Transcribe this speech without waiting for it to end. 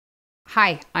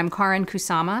Hi, I'm Karyn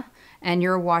Kusama, and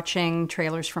you're watching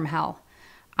Trailers from Hell.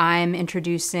 I'm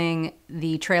introducing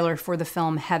the trailer for the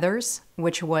film Heathers,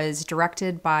 which was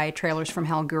directed by Trailers from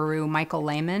Hell guru Michael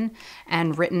Lehmann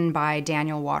and written by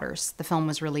Daniel Waters. The film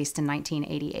was released in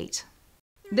 1988.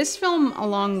 This film,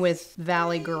 along with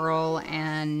Valley Girl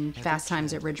and Fast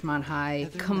Times at Ridgemont High,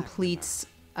 completes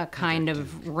a kind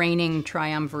of reigning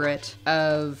triumvirate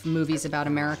of movies about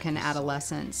American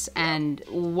adolescence. And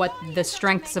what the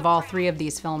strengths of all three of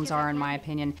these films are, in my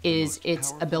opinion, is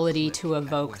its ability to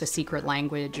evoke the secret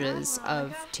languages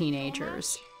of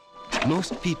teenagers.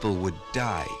 Most people would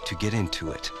die to get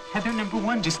into it. Heather number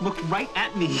one just looked right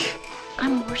at me.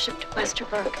 I'm worshipped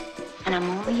Westerberg, and I'm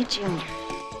only a junior.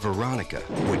 Veronica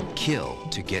would kill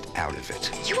to get out of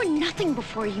it. You were nothing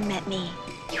before you met me.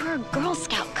 You were a Girl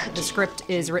Scout cookie. The script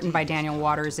is written by Daniel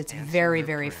Waters. It's very,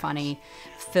 very funny,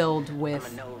 filled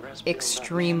with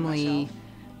extremely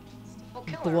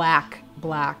black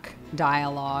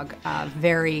dialogue,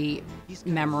 very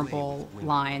memorable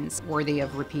lines worthy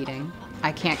of repeating.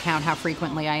 I can't count how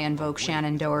frequently I invoke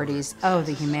Shannon Doherty's "Oh,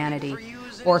 the Humanity,"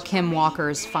 or Kim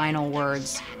Walker's final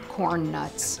words, "corn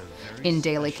nuts," in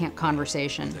daily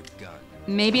conversation.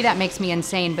 Maybe that makes me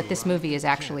insane, but this movie is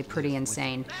actually pretty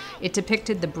insane. It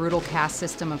depicted the brutal caste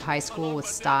system of high school with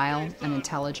style and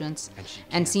intelligence,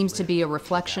 and seems to be a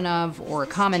reflection of, or a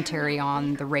commentary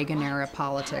on, the Reagan-era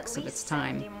politics of its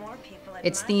time.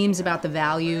 Its themes about the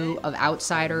value of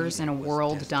outsiders in a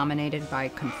world dominated by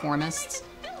conformists,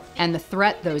 and the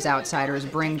threat those outsiders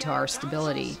bring to our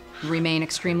stability, remain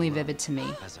extremely vivid to me,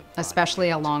 especially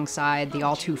alongside the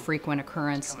all-too-frequent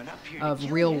occurrence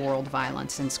of real-world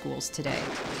violence in schools today.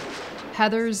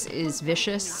 Heathers is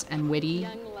vicious and witty,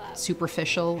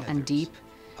 superficial and deep.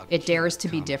 It dares to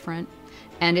be different,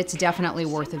 and it's definitely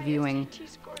worth a viewing,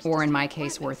 or in my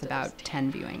case, worth about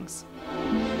 10 viewings.